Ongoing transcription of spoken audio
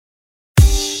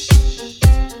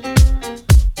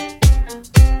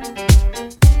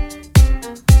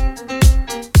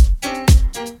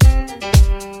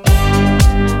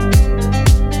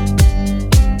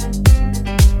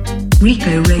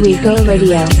Rico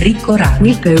Radio. Rico Radio.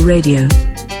 Rico Radio.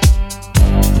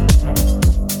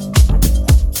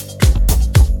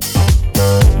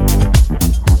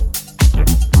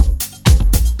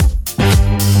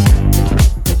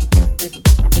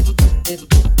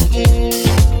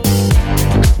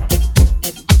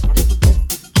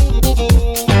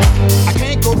 I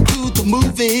can't go to the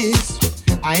movies,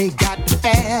 I ain't got the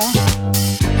fare.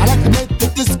 I like to make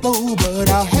the disco, but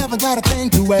I haven't got a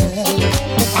thing to wear.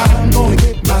 I'm gonna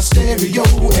get my stereo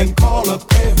and call up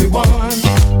everyone.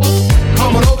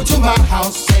 Come on over to my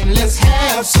house and let's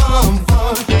have some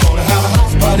fun. Gonna have a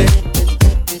house party.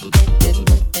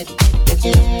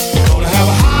 Gonna have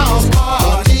a house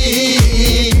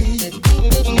party.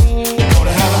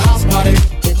 Gonna have a house party.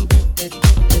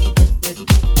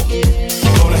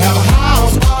 Gonna have a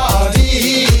house party.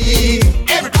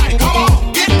 Everybody come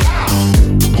on, get down.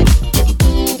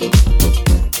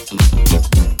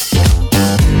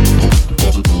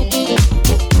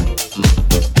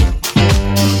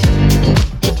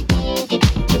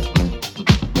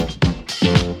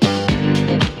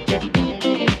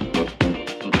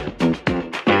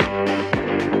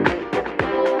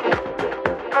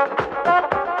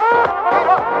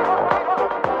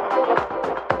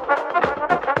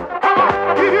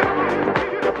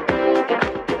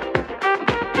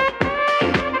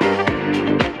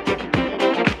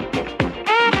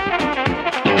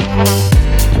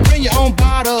 Bring your own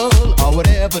bottle or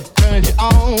whatever turns you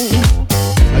on.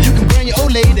 Or you can bring your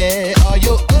old lady or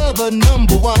your other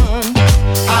number one.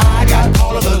 I got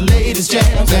all of the latest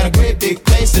jams and a great big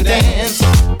place to dance.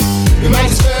 We might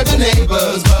disturb the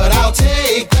neighbors, but I'll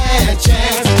take that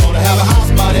chance. Gonna have a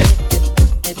house party.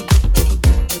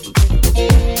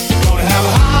 Gonna have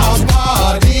a house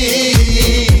party.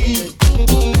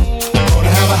 Gonna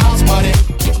have a house party.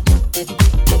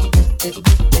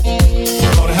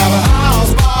 Gonna have a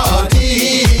house party.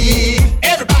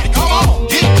 Everybody come on,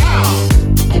 get down.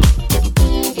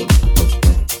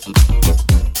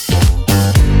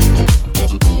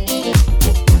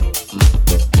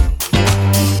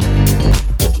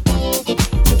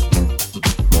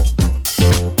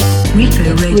 Rico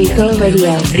Radio. Rico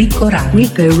Radio. Rico Radio.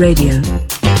 Rico Radio.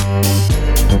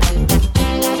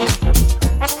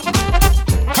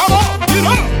 Come on, get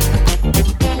up.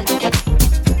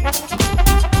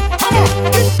 Come on,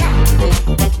 get down.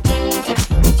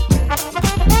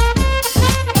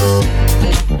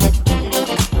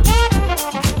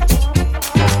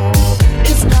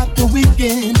 It's not the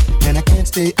weekend and I can't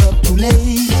stay up too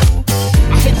late.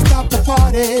 I hate to stop the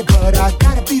party, but I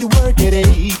gotta be to work at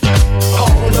 8.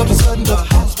 All of a sudden the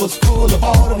house was full of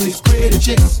all of these pretty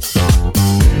chicks.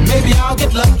 Maybe I'll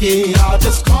get lucky, I'll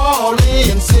just call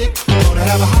in sick. Gonna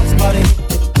have a house party.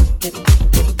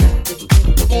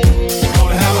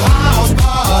 Gonna have a house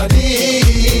party.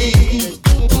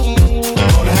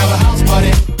 Gonna have a house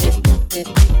party.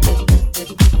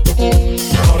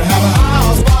 Gonna have a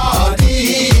house party.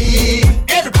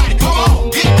 Everybody come on,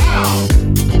 get down.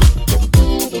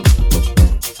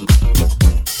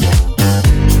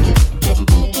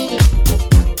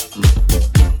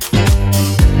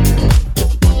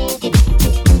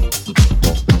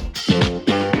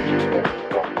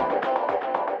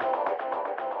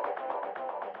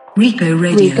 Rico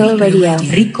Radio. Rico Radio.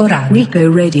 Rico Radio. Rico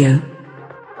Radio.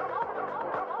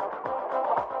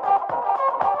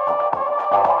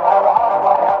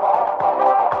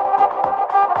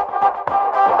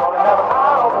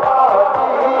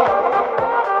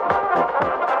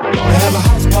 Gonna have a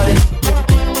house party.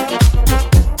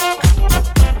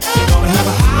 Gonna have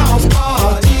a house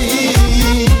party.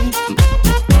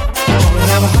 Gonna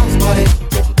have a house party.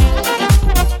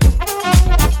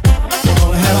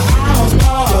 Gonna have a house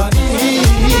party.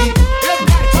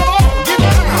 Everybody come on, get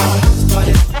down.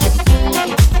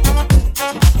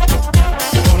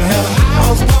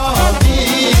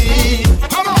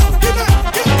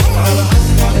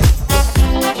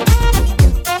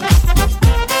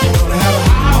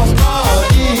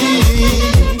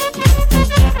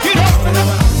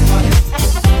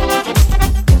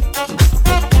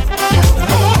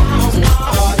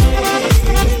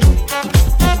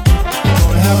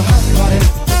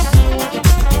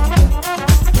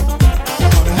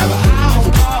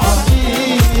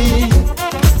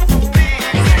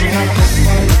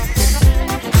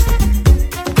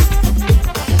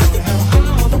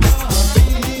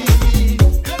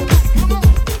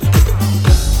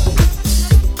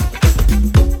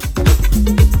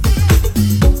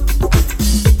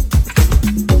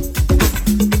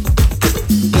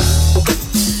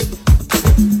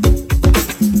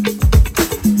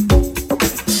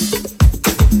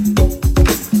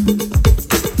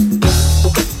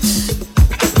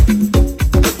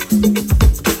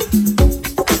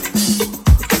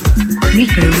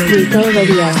 Rico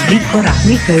Radio. Rico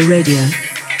Radio.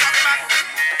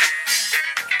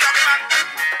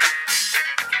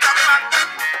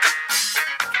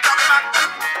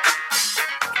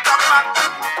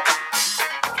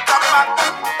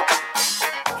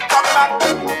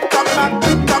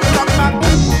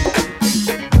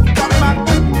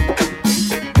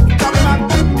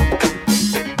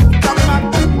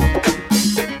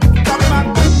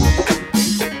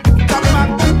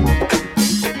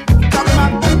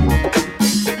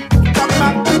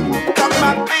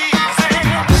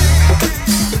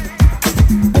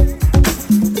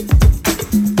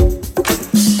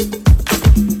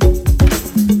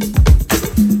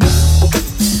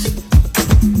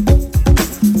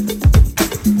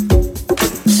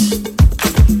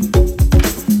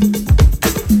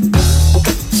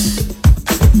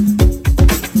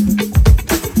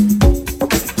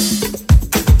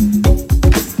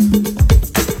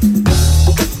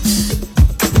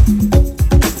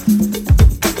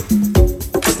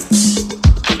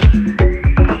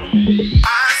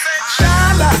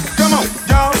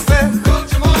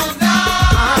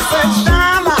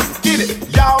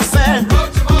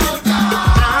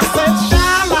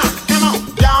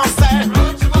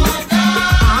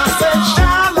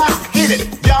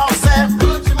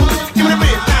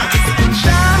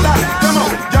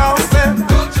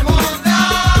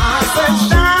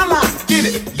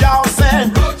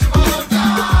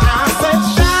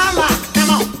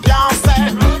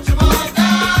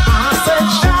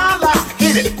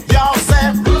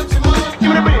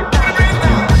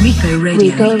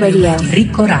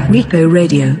 Rico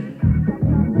Radio.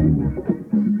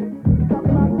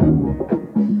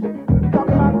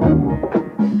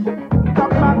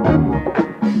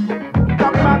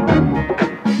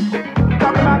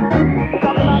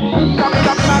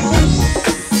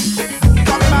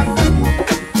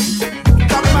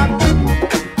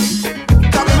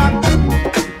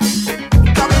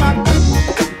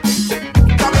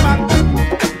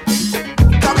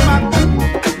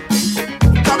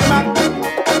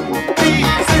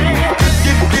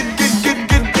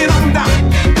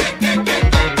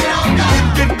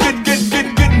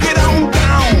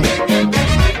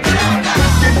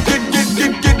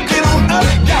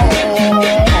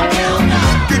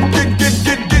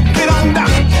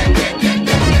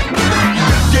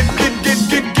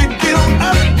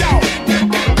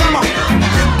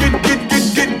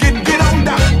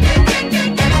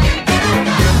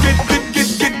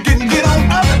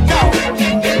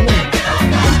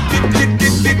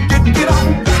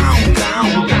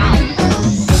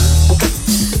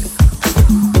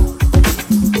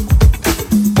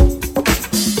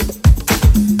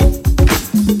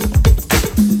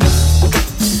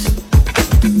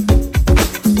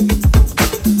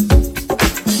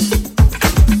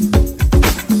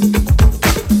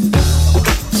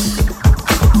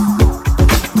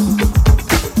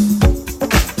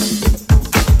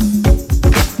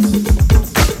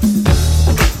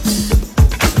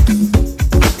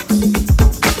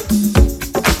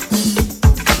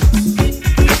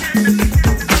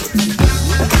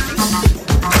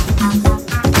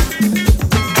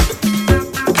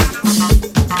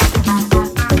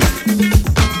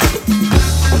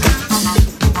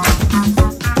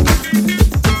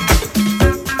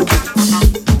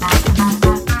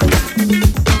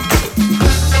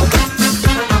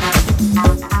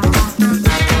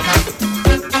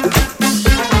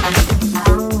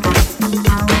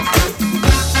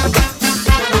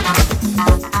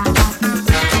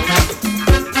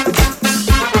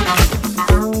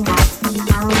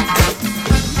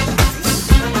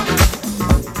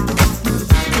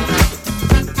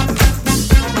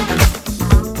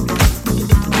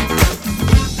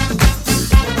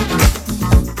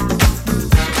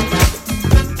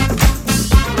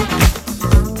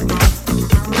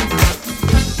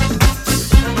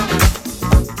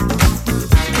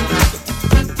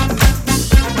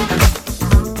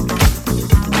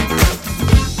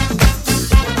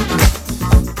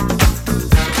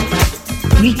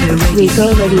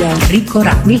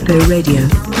 Rico Radio.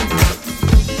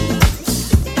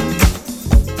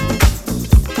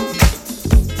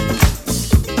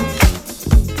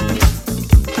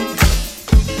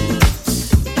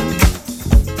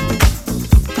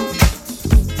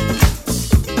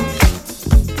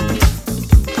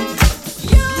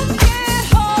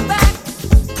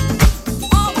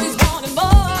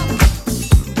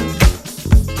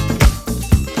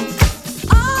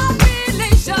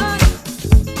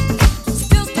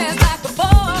 Still stands like a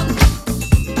ball.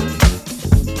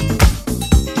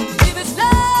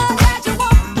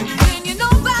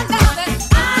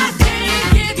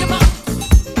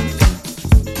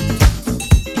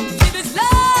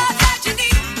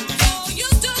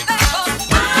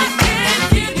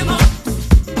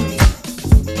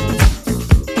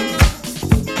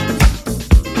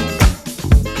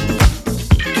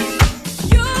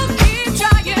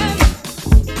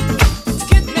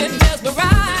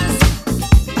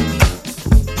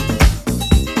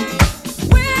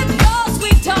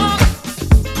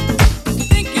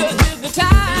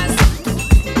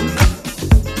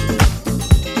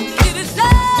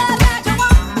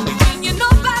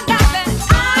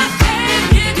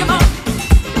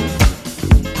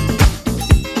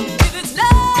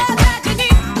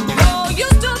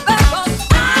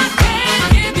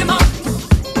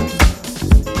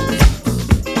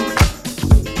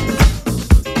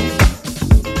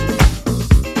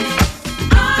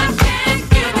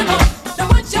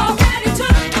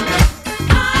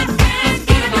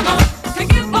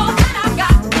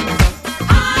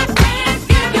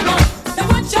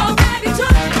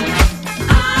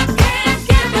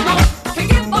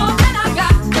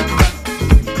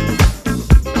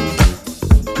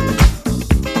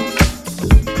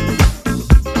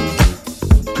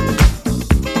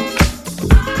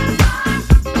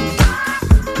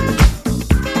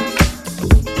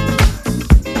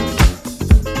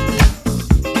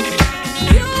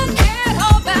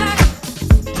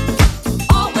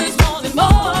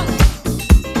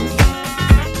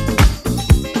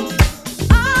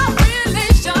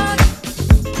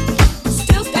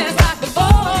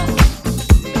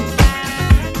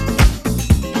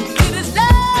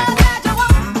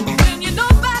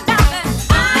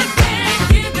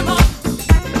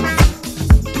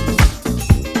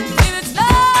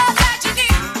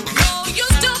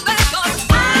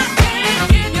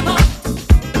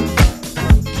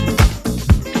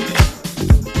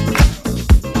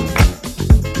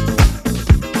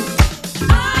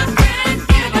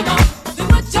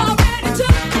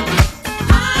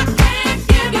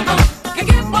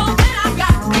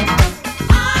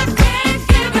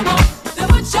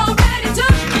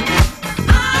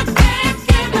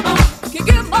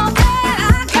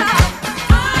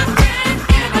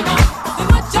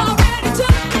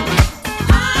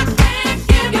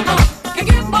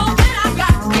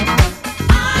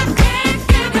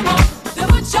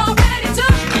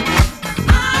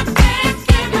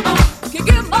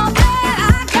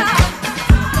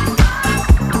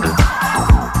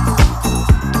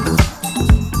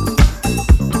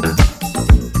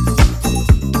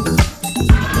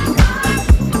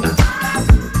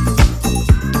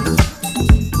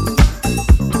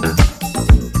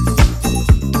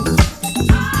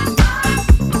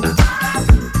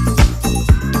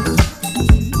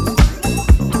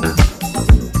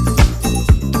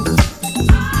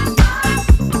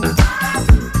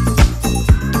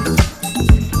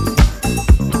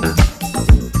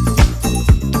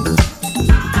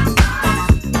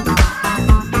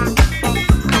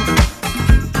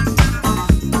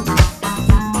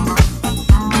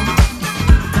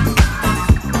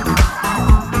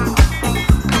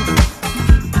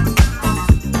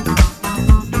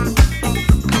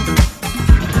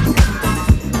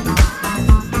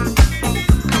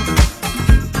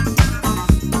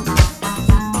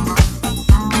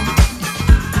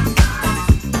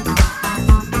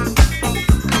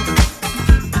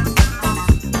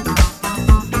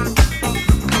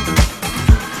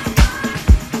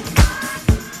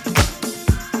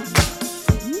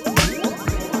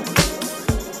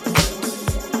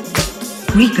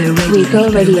 Rico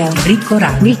Radio. Rico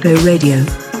Radio. Rico Radio.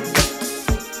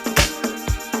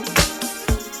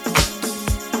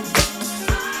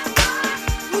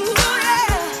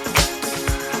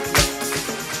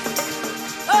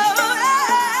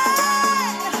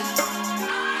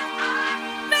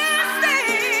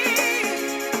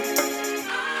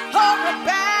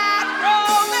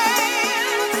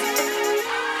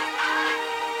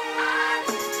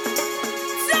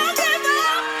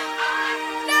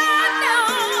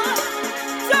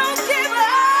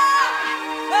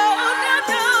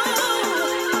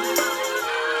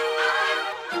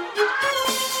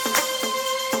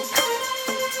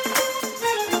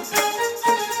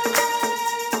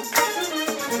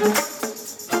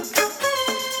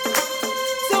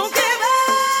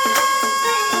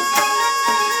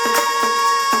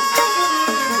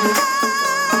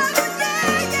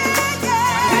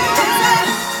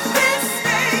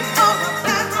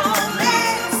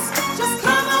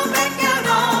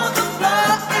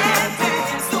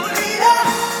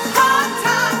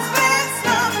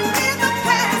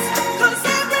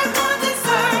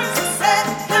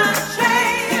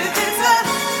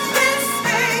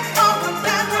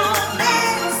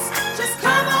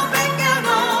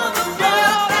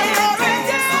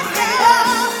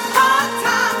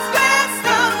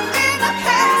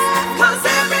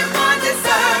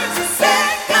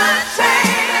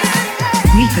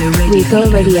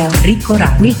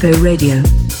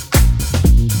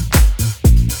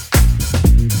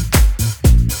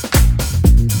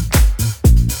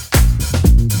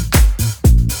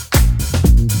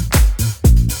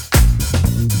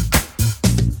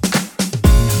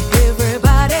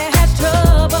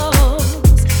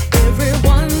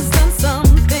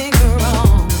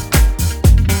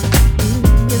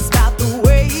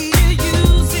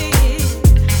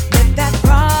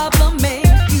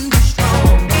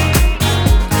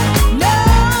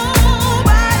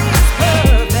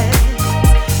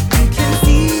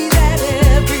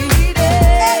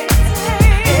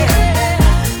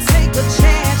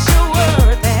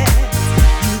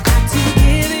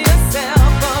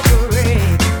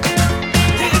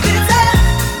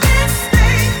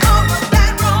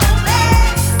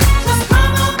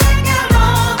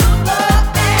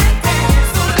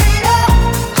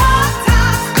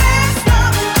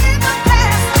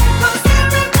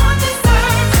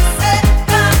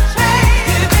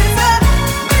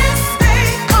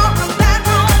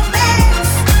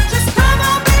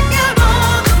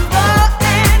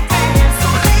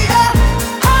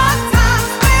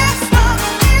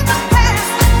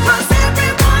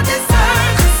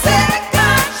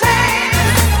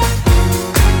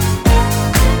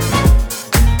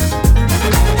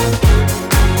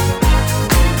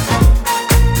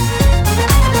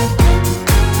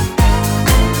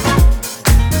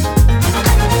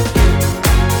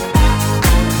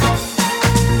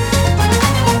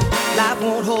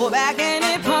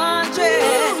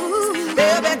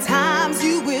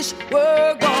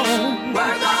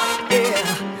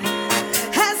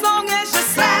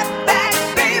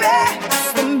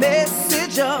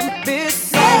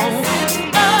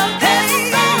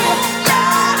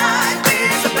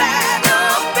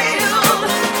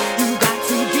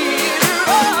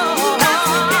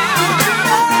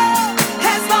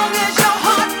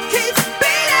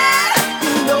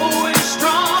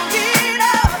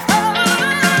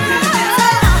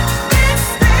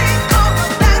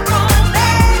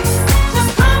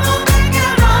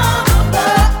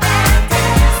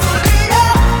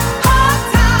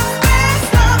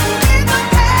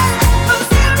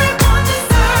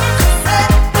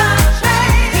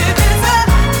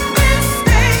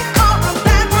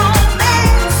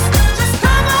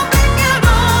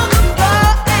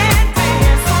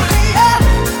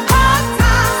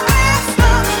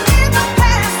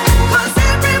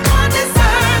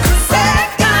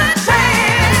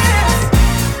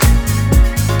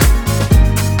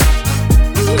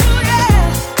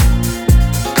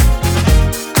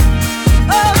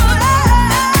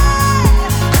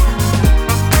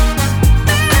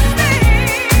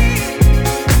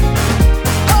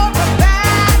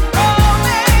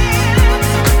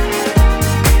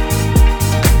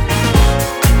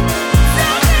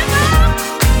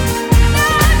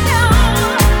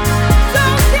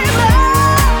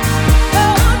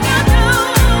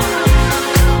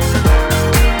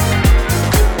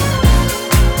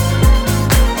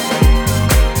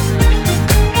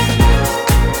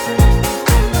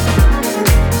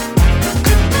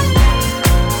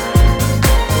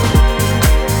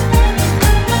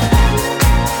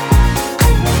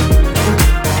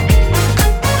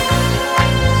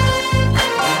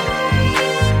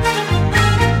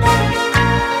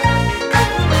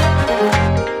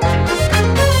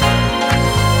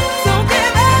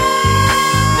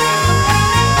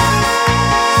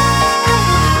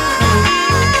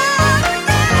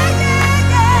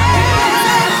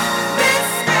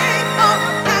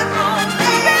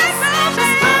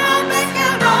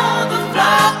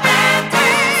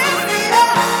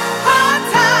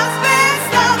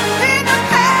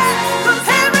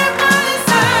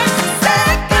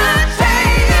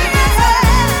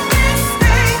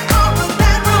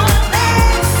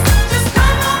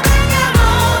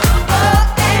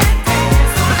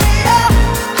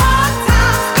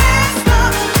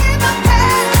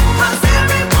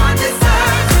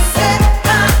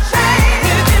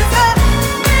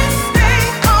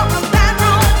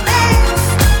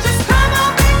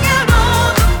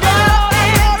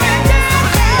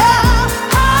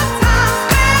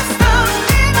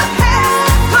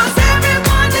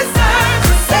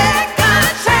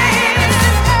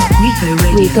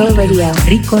 Rico Radio.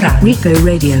 Rico Radio. Rico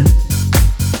Radio.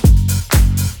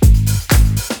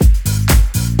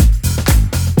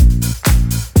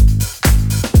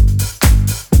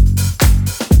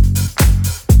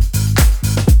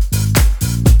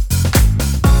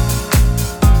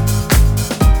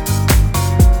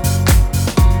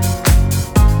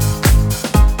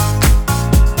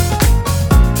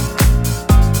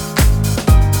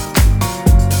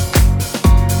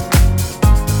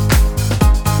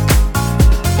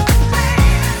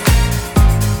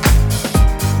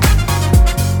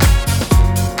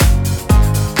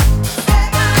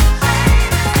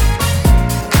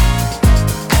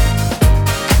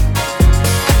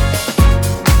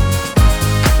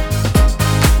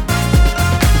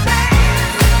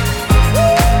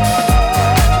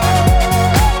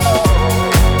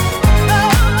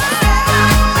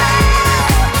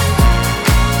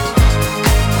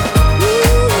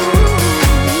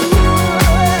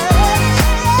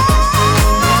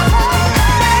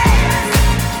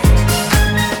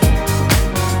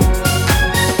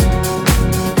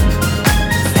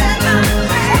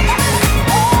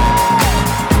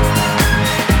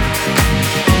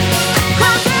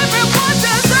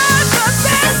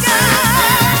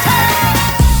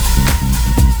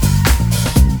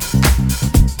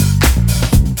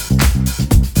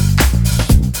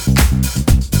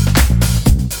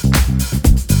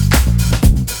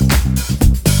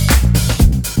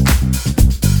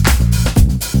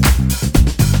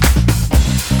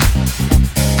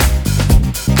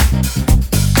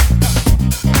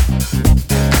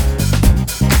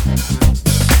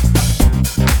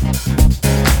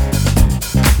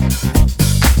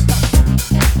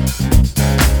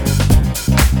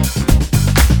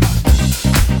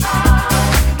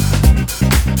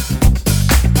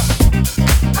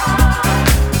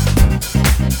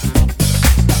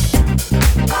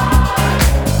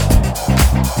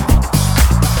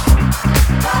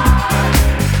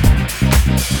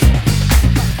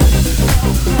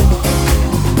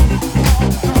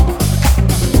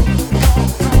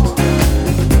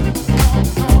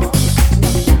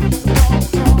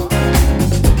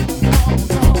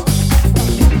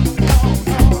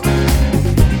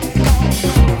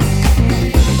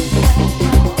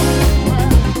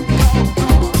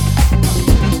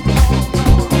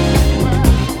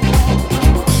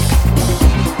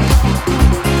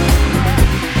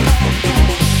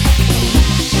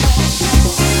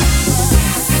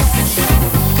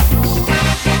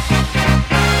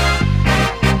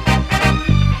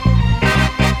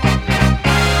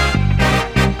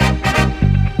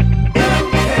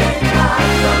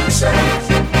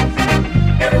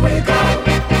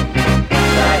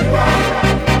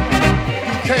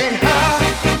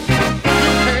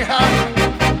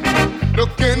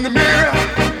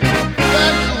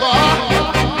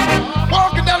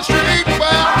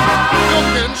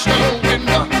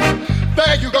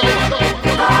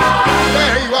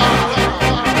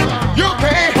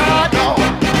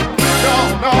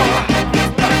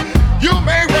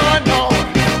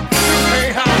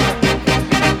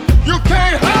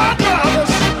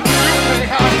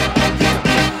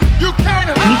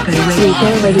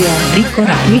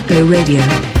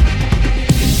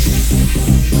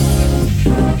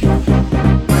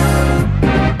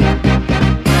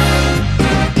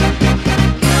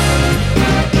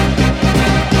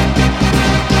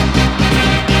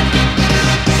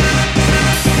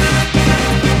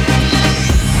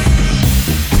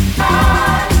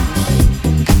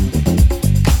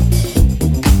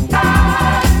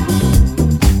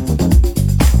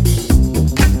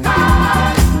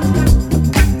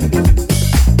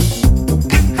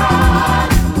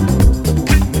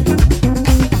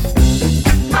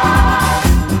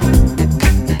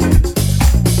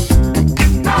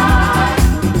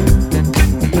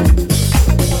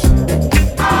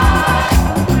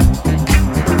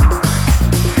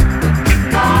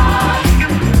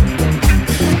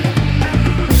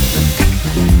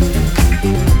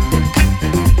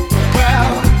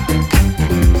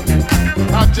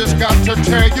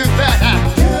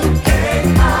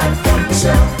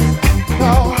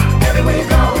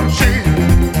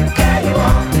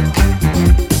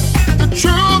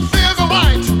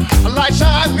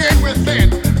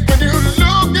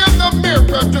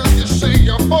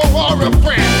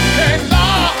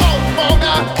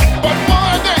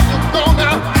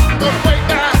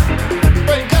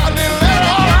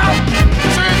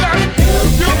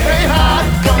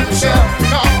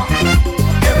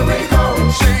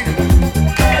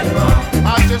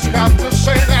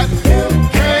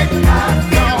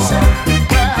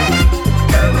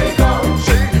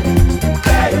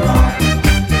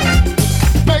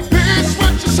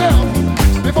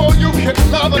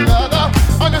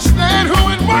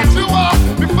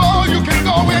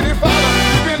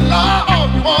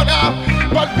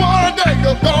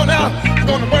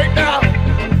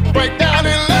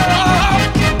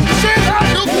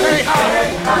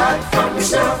 I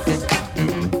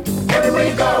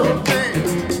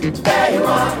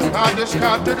just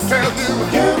got to tell you,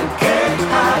 you can't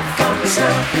hide from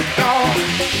yourself. No,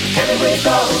 anywhere you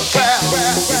go,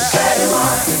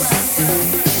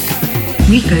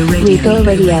 Rico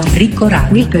Radio. Rico Radio.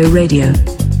 Rico Radio. Rico Radio.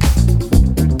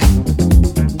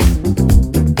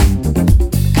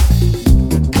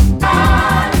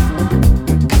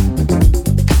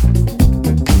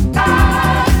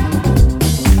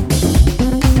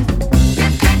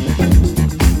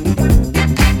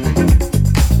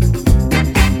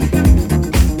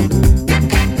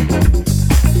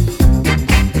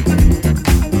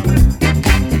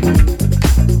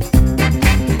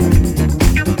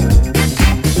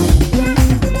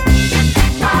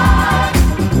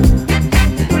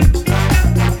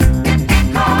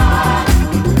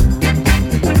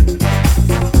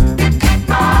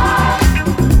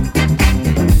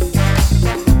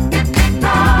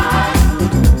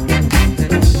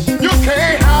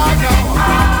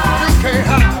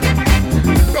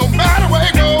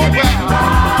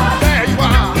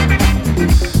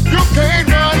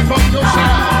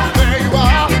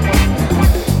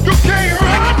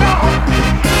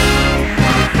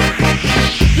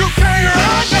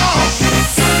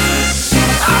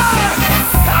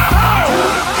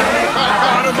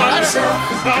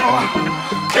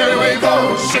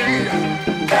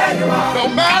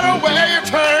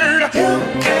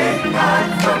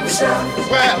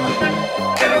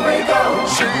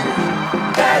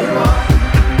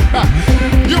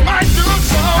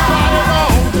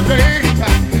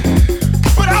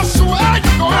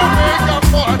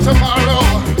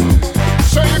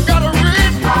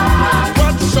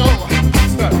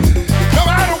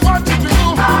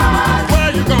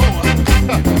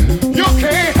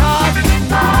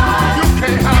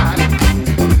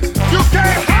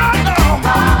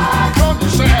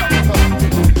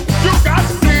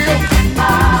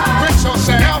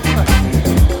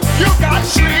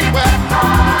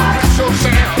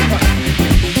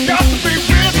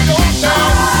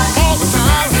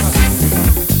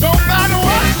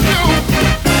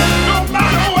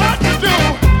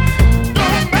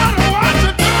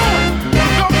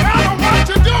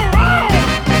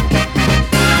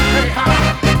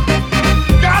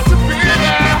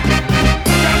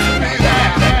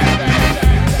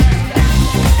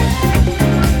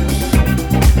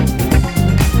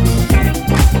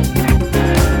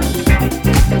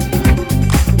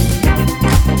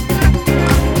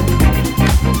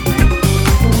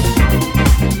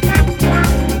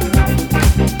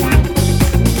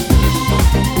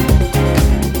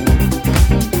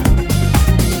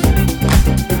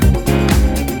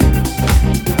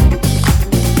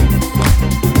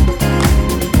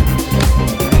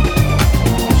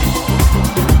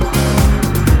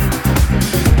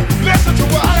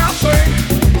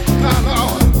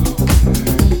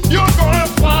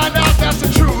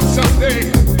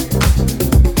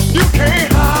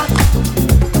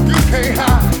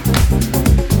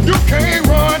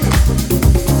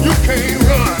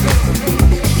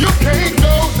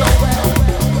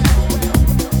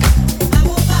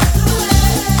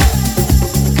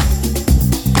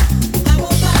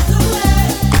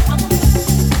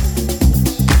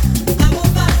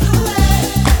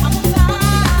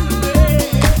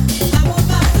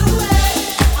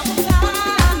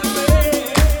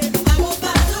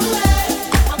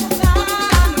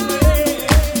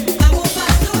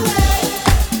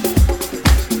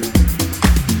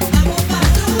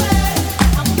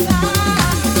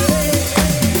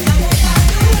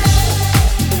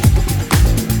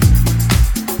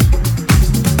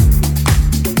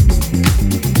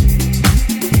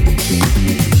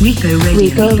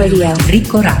 Rico Radio.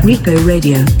 Rico Radio. Rico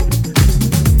Radio.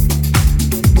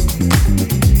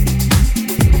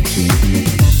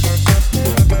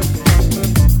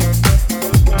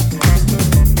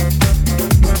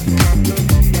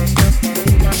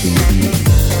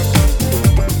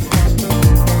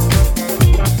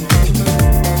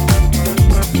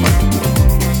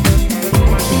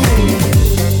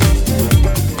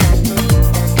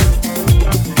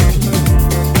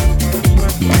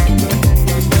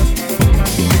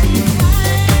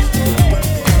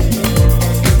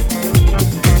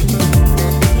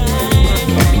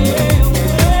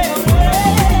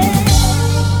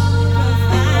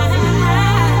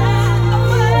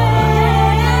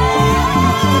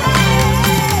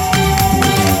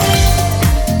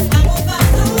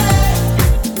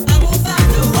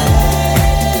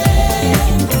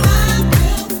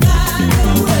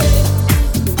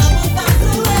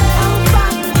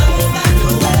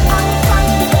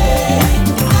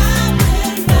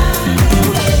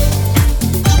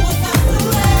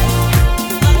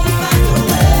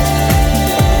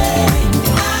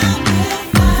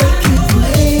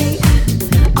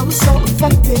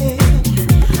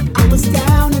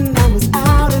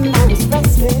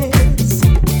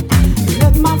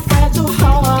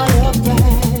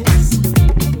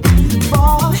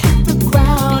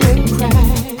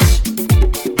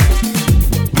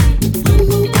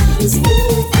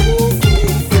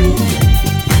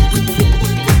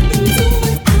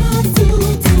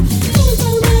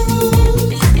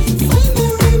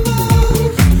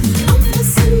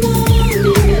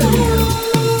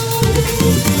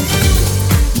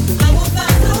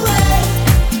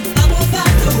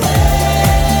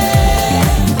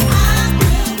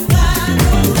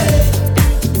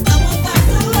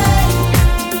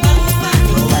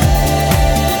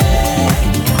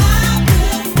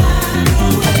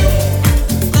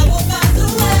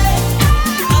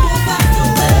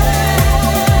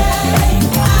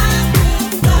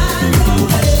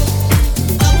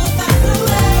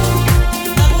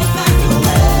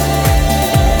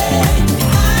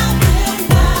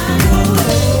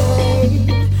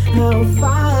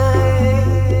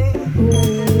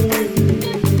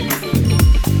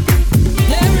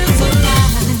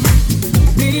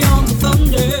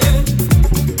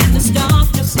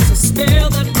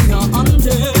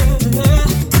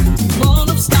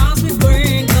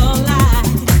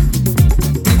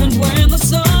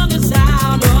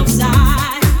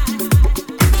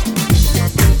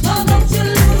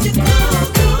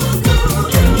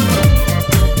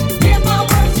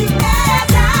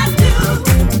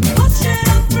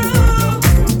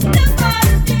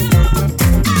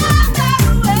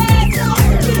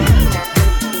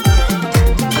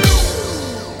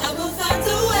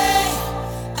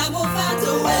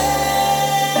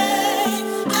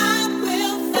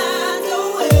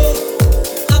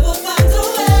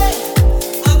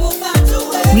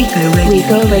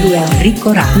 Rico Radio.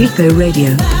 Rico Radio. Rico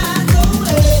Radio.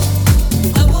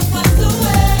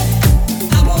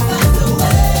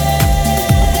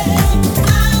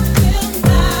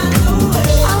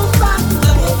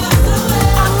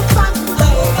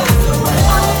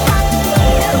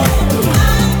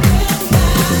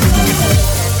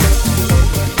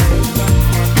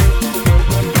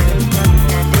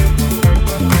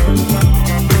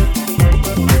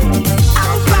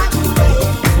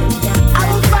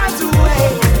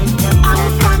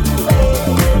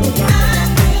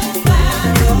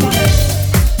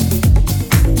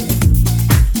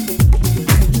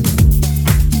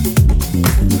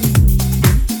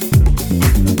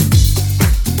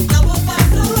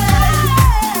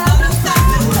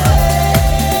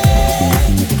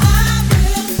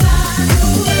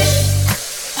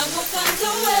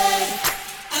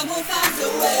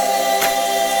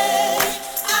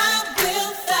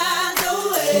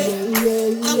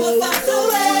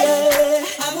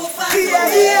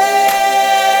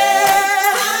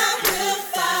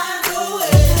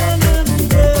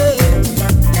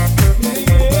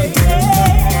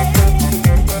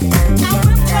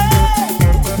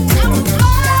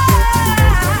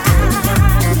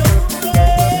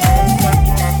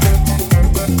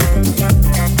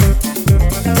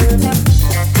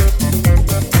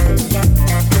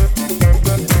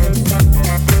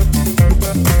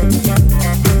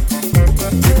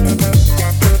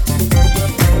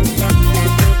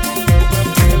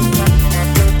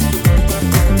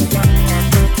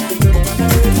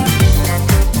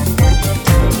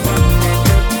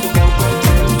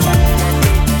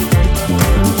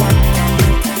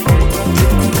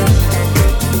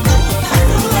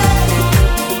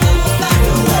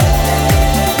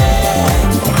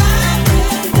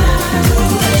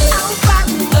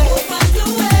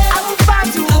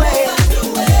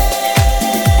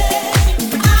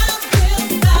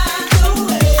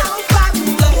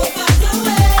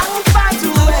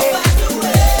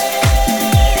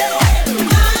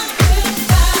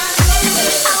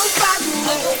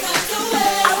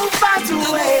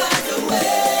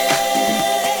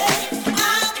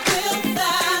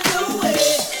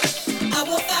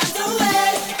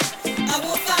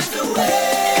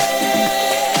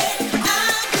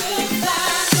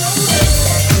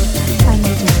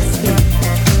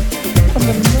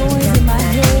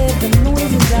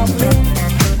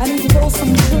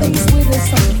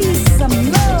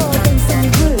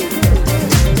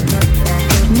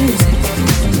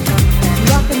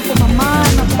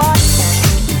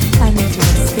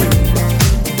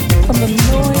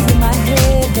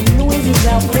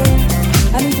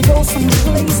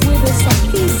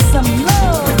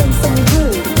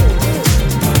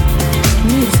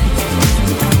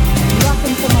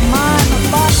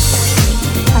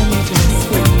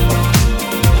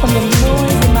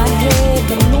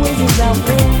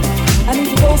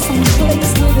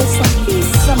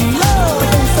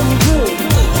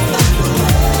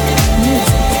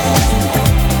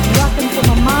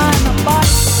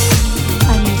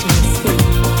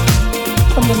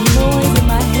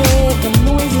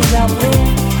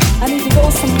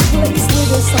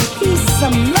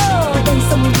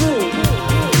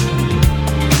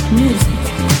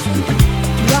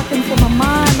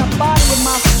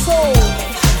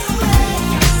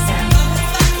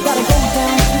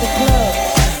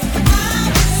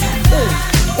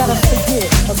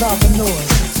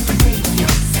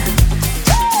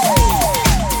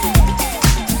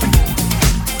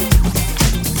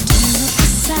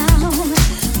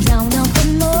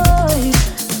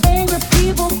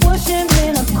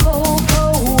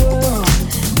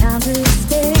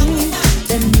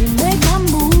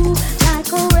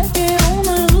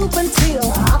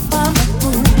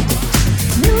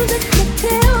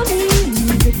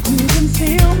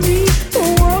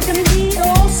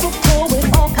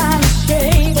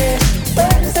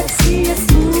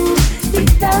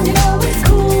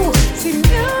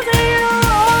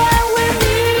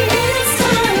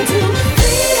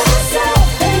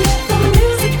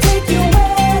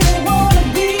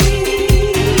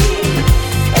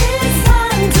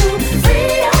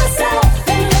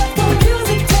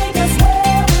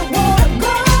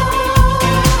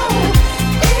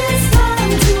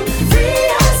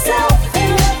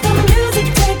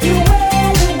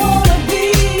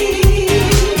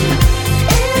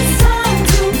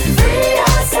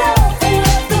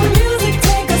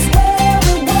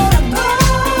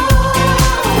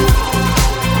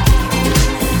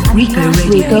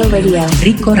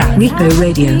 Rico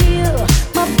Radio.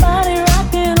 My body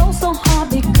rocking oh so hard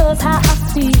because how I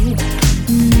feel.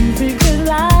 Music is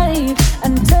life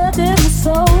and touching my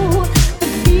soul. The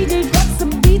DJ drops the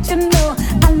beat and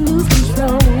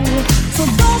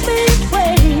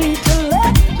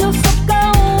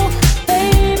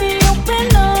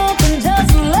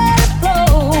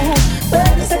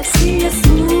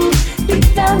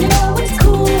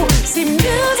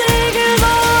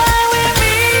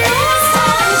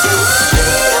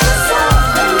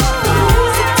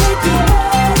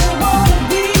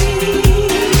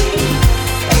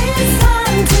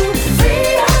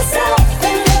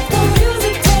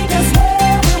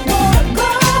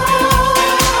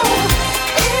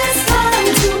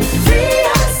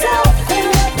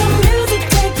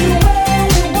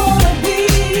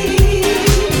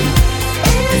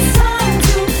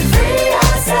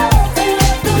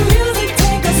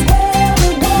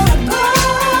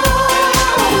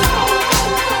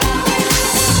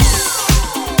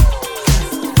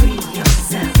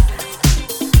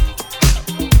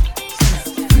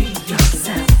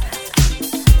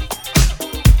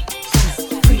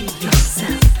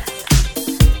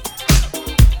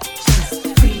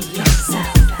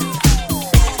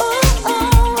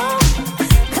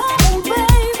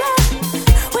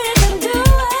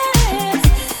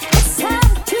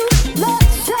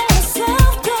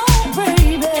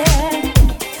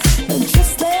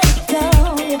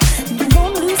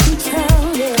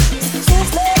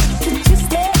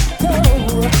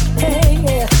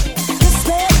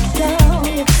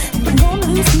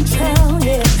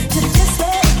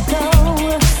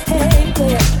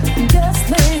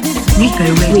Rico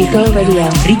Radio.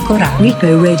 Rico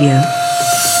Radio.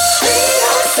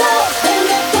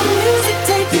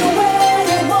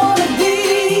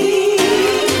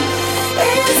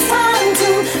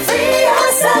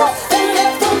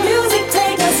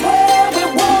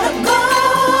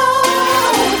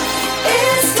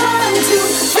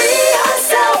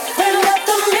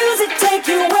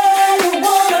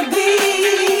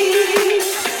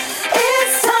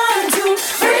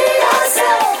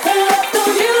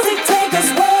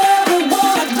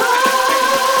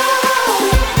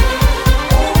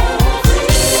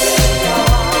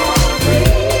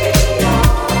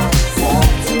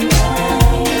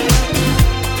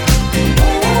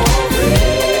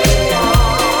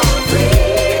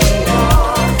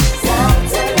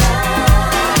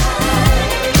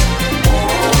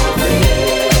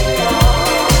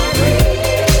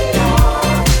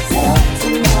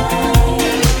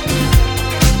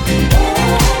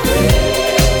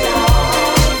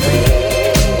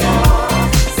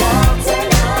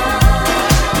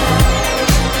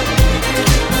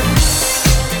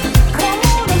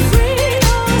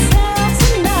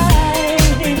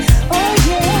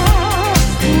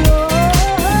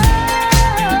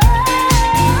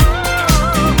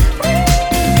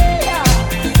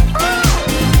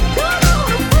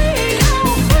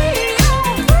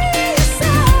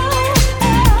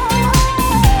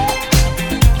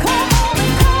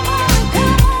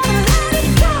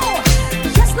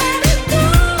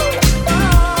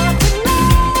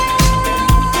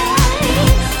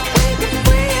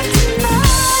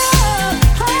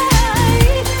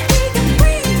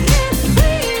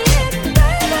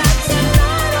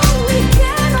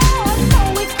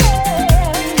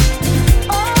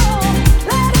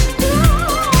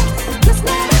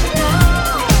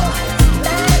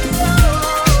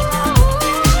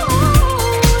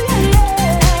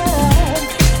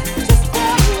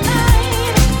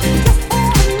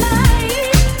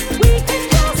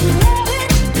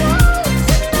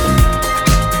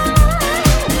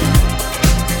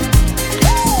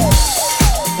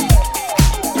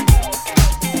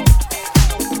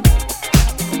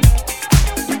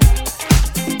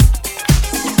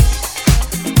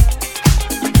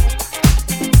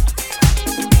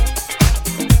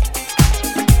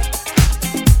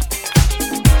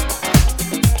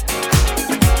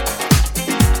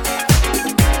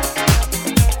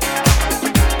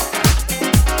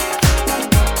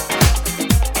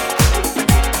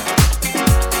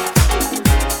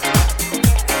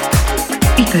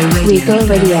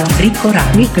 Rico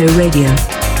Radio. Rico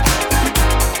Radio.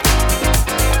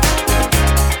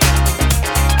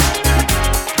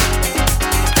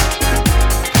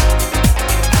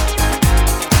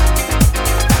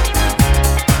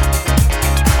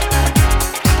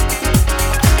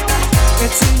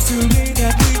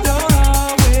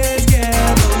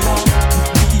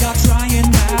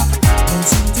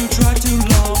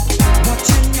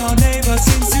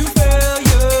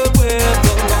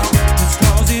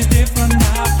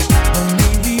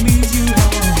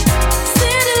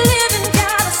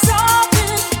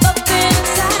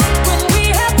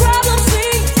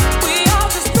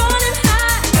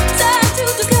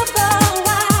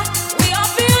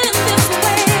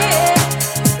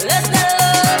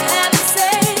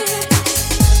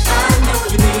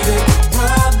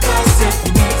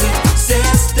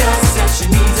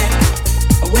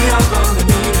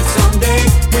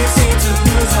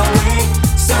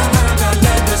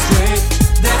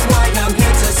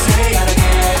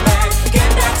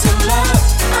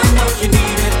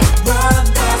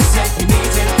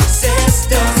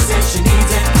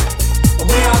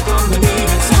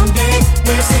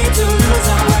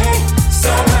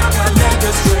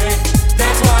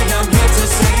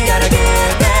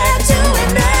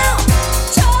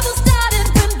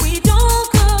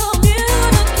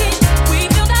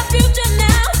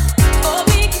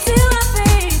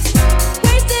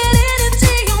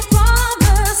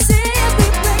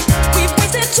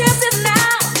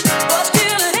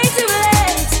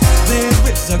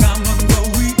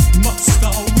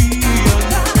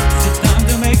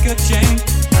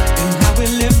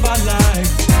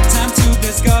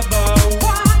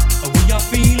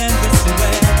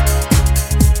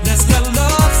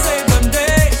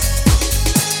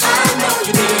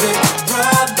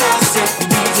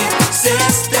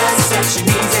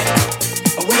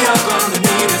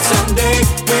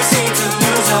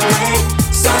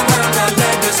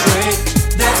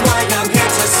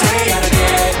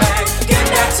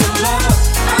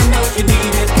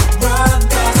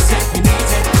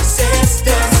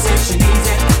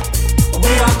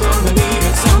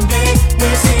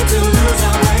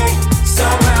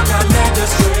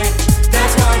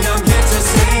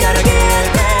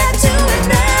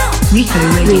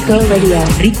 Rico Radio.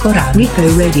 Rico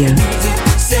Radio.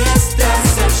 Sister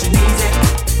said she needs it.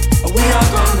 We are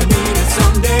gonna need it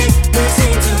someday. We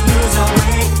seem to lose our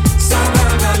way.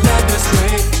 Somehow got led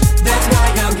astray. That's why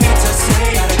I'm here to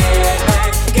say, gotta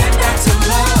get back to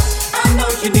love. I know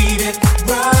you need it.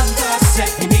 Brother said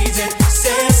he needs it.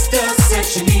 Sister said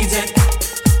she needs it.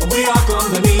 We are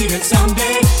gonna need it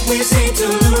someday. We seem to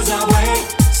lose our way.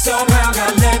 Somehow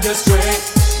got led astray.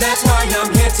 That's why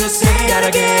I'm here to say,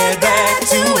 gotta get back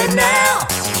to it now.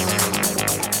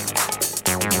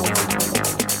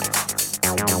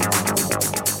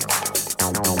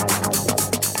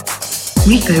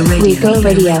 Rico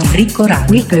Radio. Rico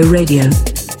Radio.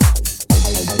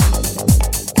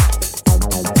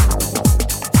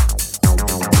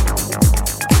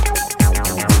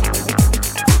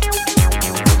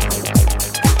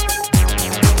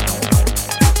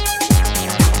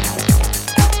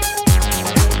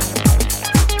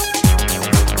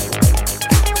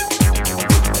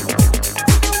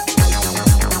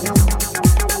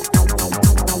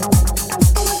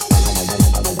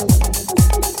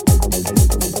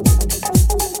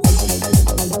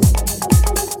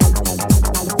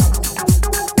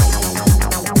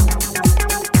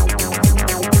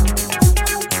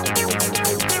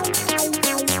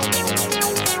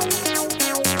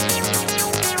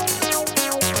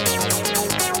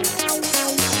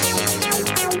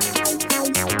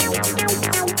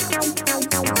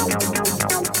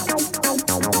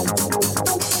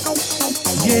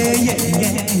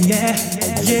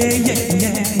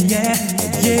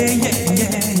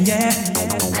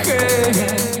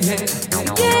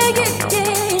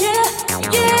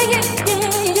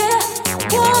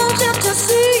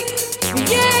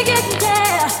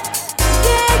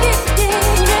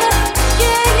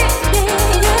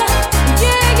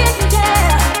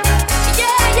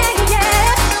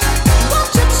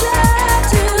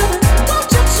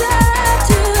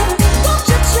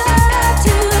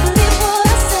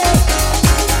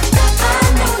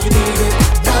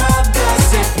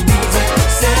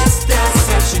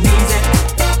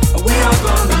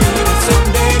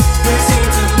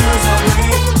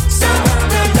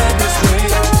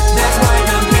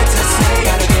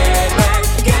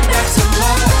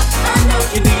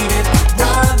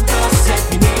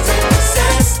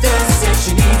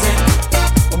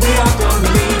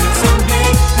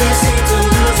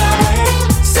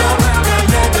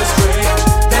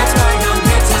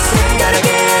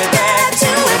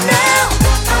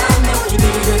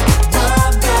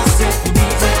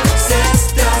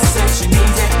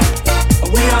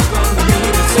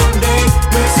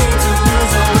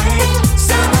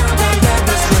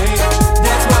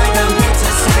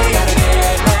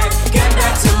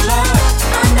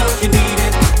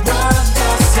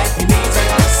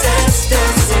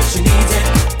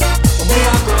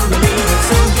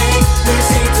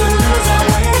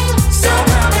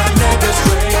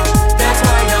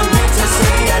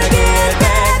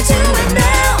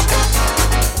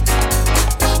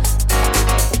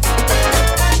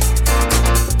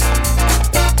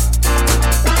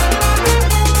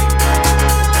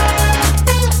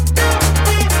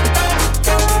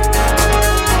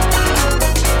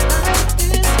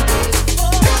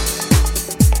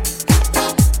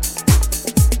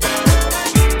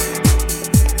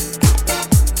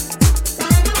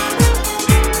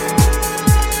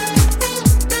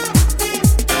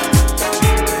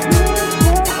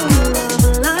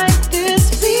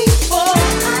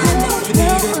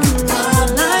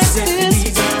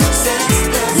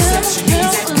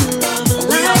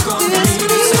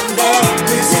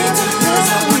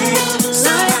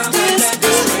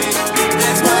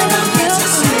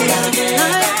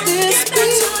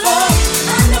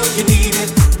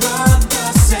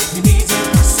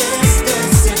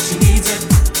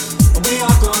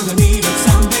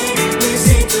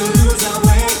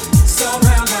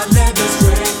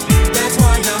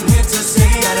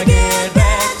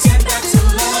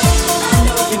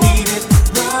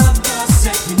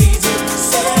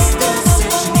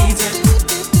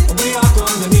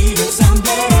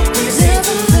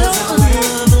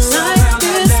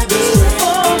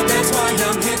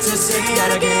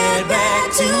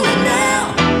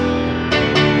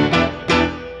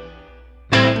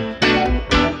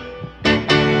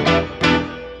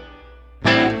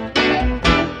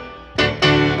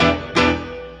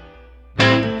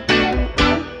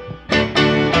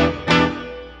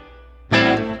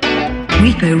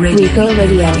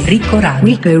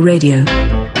 Rico Radio.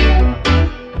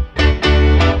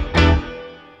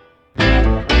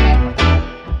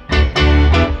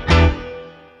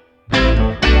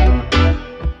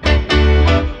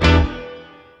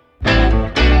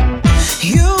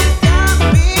 You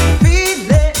got me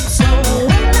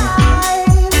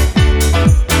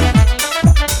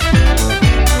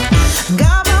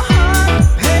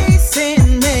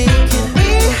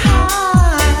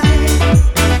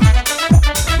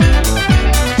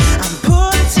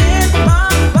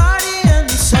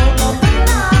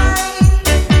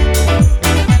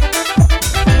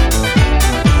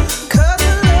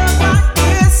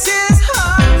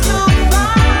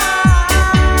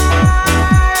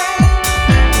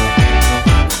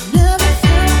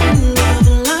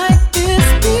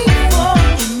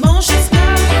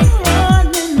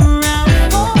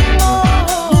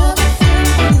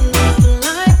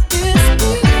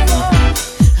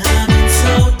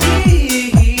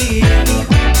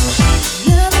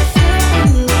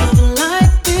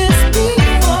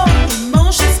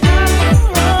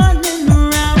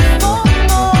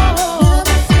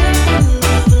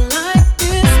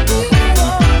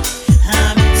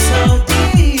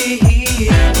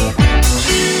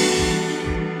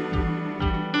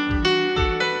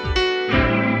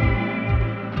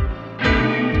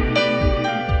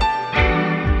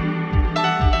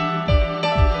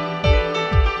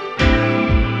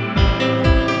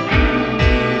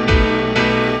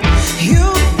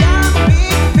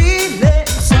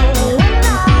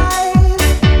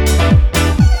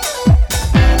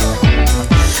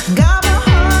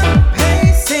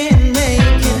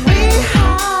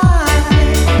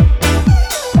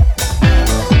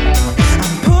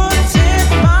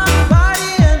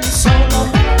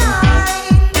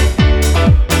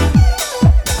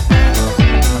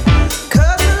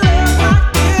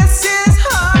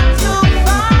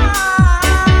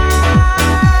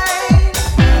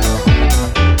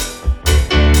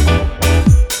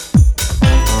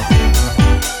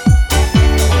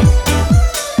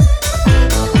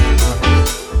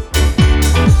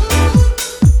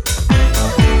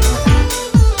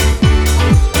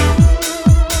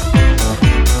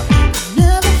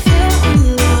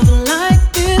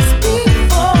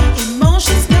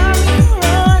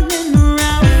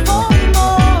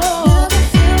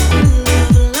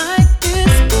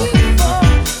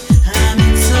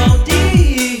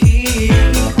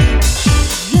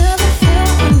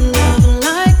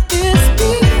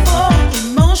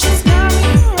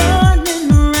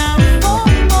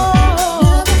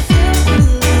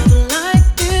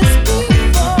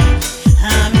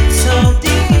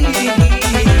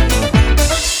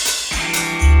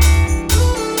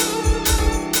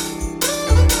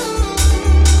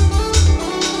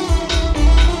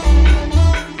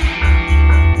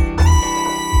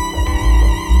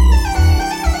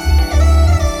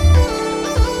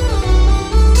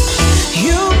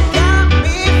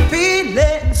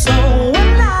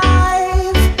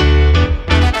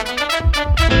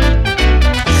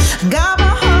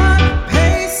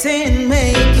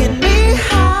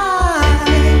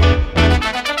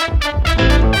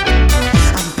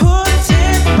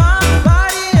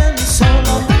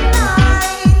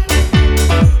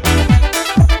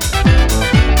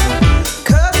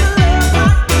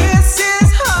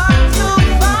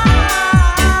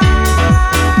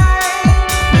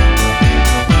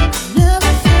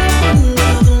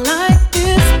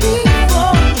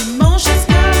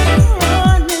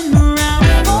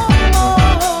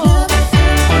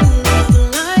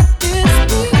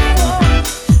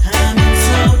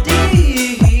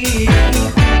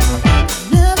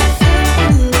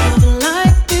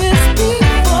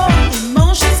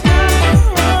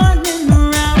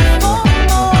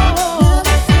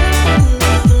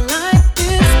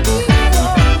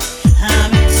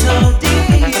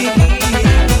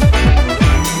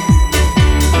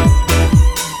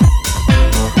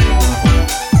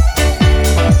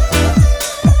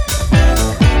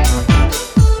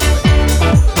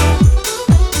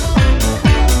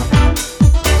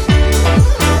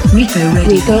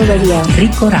Rico Radio.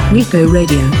 Rico Radio. Rico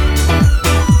Radio.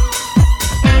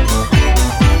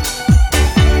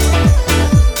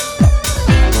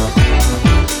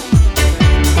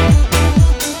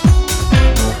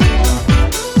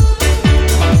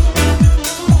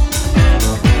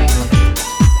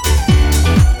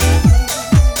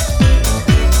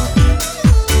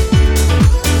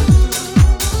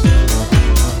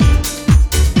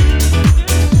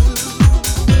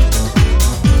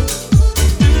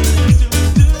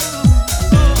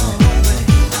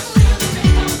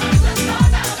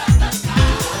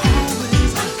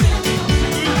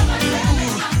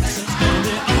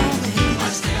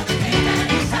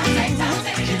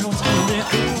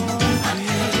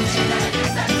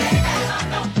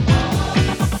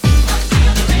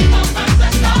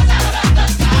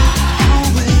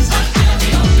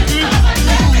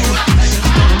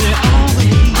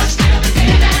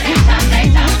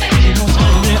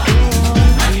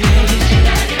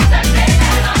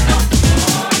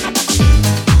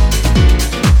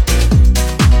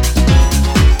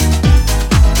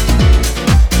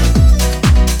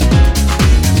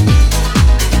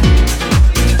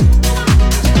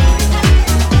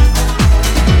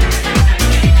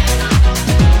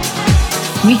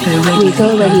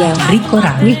 Rico Radio. Rico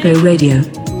Radio. Rico Radio.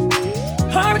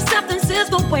 Her acceptance is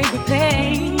the way we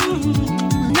pay.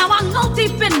 Now I know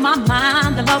deep in my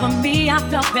mind the love of me I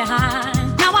felt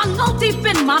behind. Now I know deep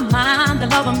in my mind the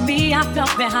love of me I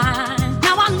felt behind.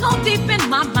 Now I know deep in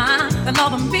my mind the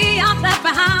love of me I left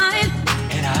behind.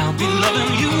 And I'll be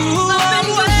loving you. Loving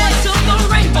you until the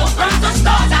rainbow burns the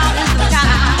stars out in the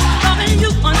sky. Loving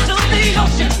you until the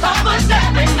ocean covers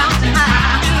every mountain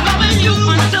high. Loving you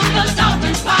until the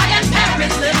dolphins fly and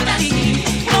Paris liberty.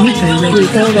 Rico Radio.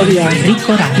 Rico Radio.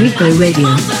 Rico Radio. Rico Radio.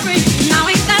 Now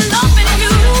ain't that loving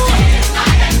you?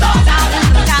 Stars out in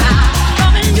the sky.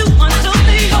 Loving you until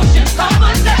the ocean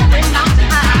covers every mountain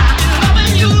high.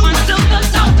 Loving you until the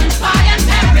dolphins fly and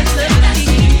Paris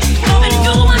liberty. Loving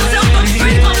you until the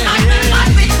dream of life and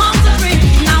life becomes a dream.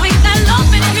 Now ain't that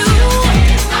loving you?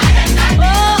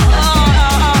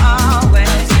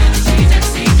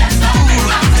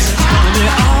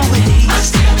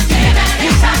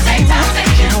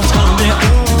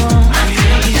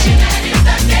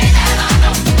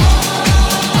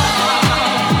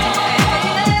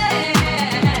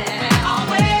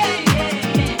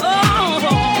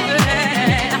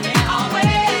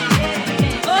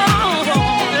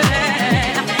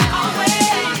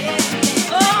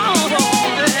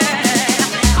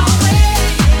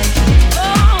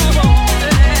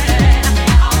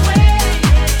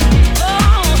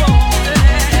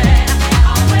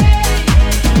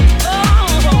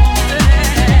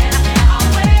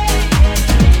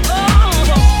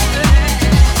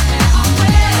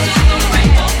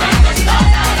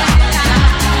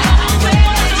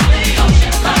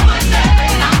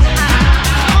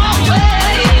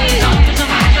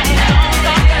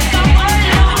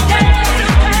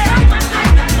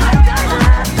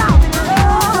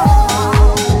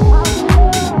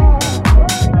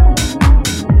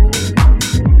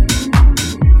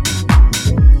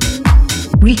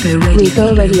 Rico Radio.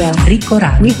 Rico Radio. Rico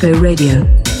Radio. Rico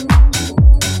Radio.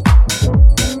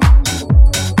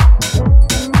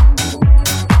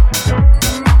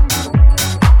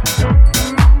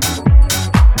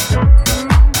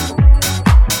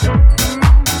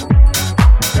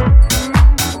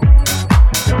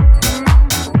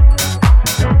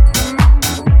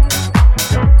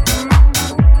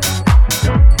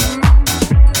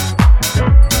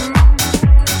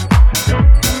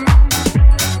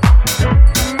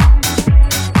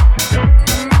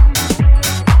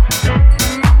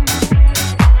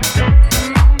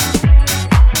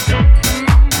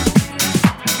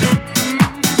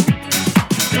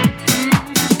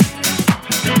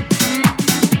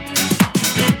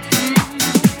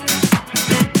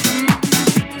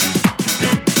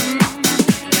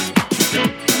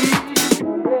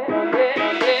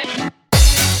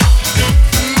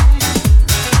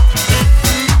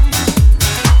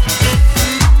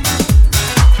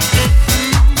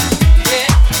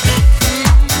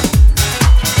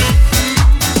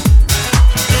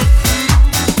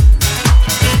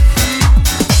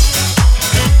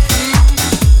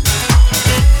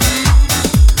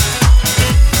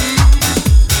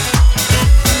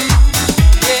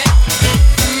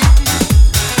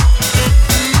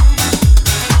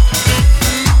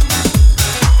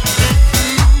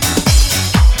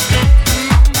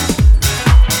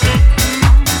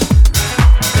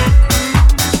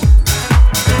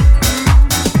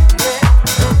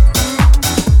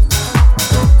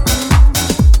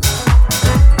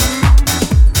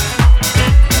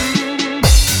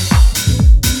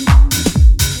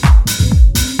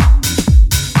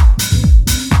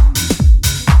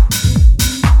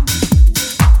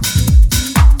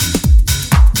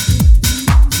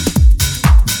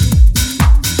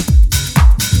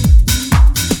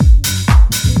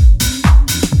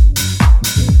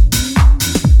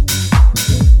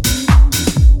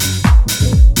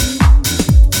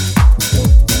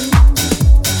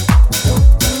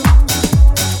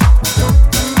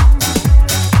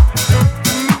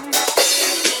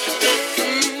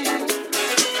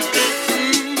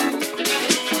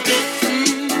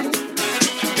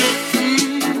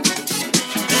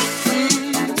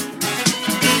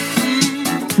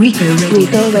 Rico Radio.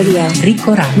 Rico Radio.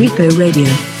 Rico Radio. Rico Radio.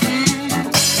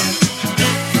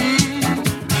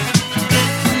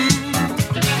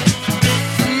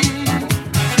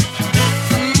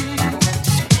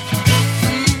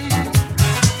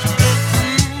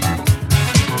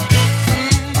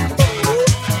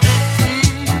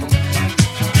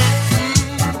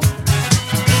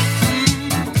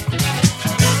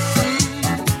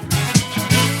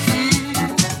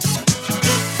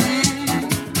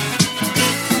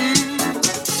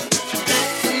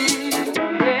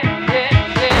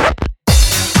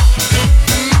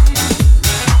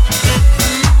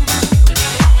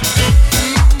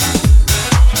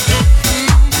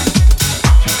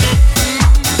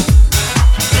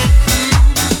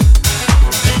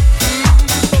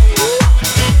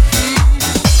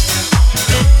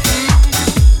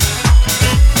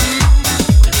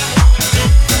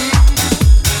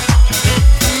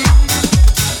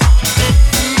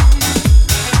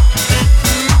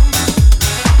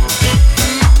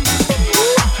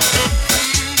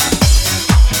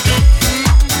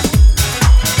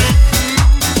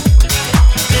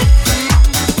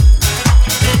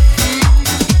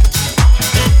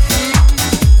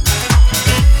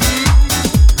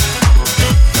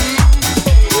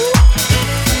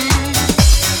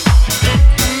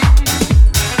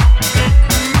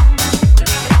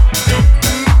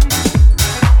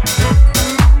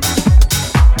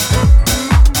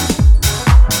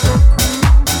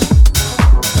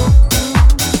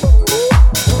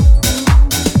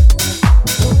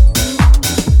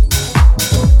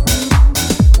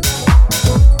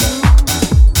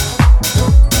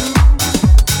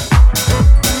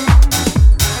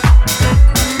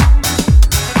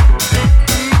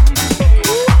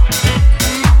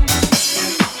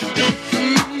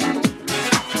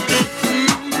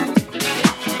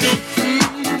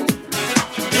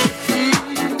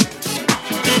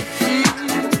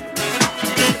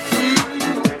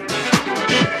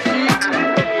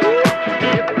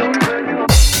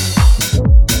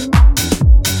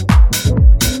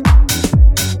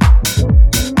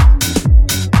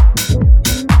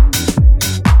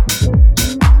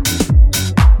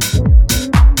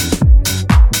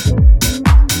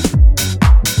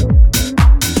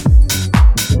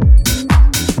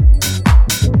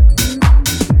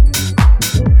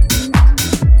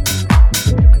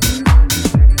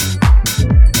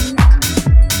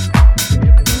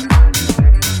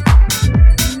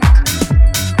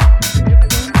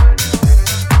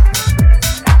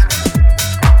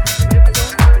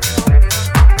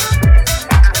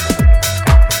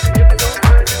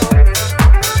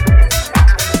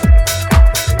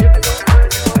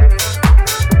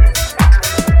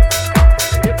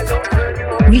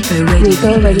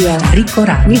 Rico Radio. Rico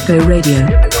Radio. Rico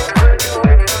Radio.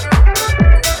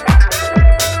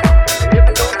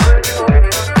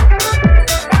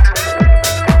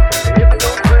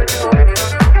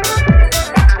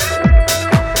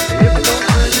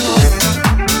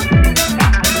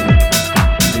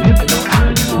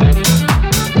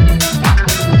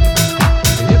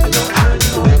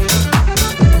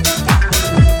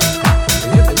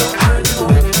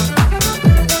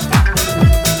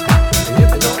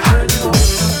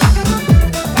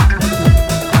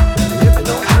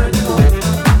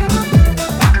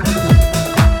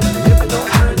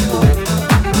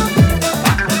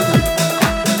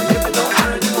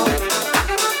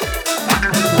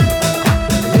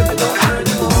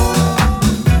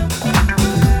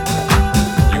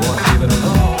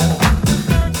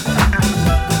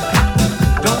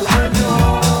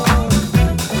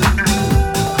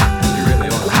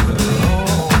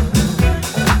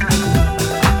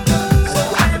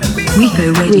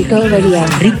 Rico Radio.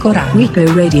 Rico Radio.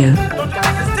 Rico Radio.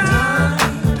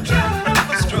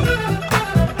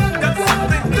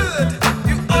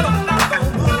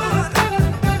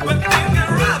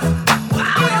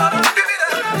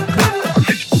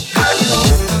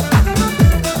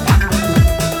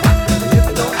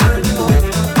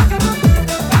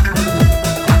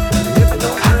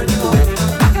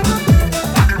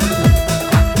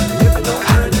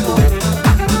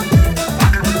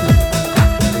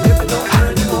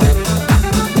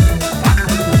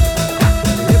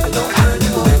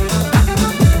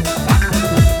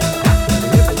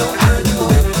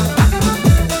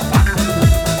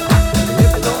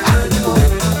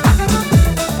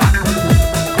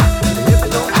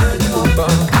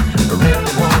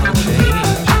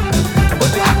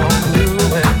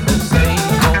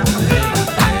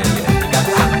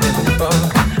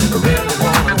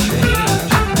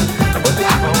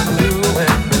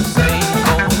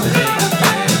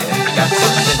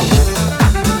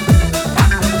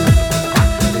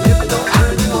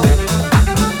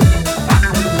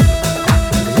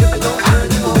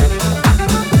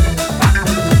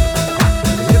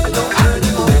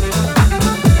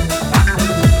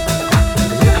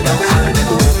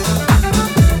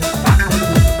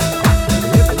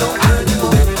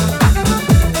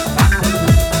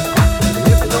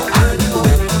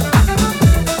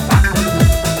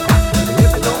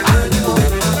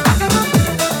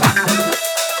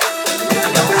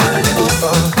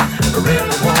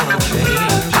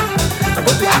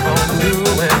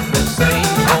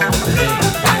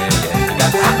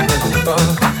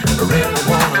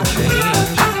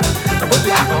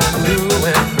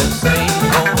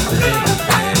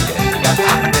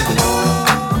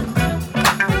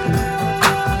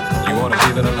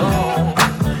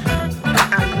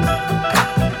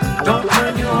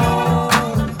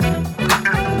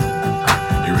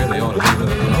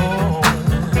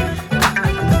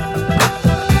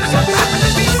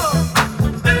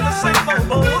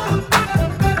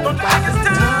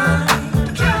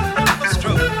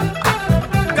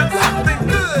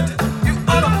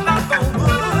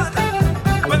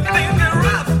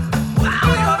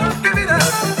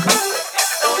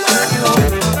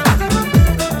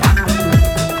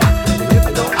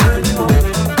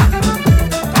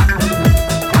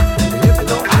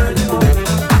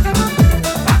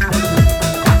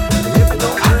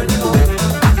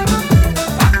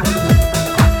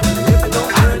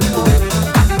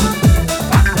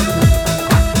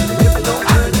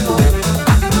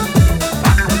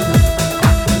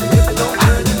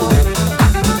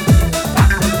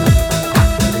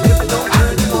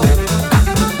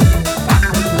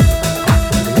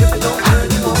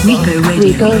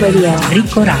 Rico Radio.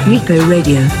 Rico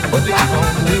Radio. What do you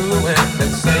want to do when they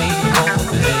say you want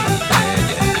to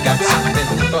hate? You got something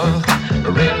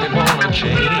really want to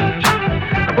change.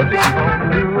 What do you want to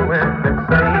do when they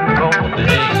say you want to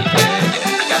hate?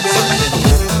 You got something.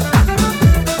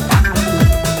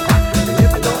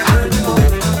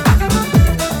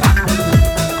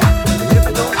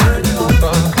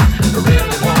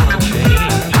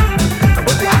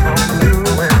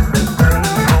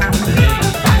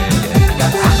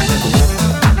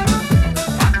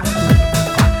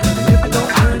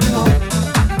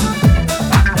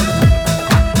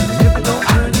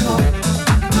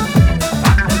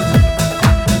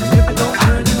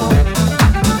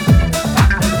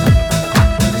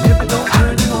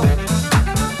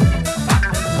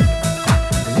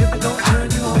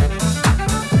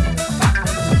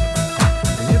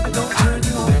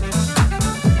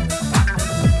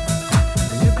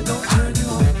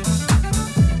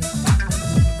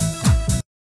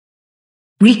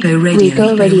 Rico Radio.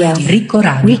 Rico Radio.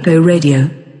 Rico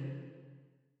Radio.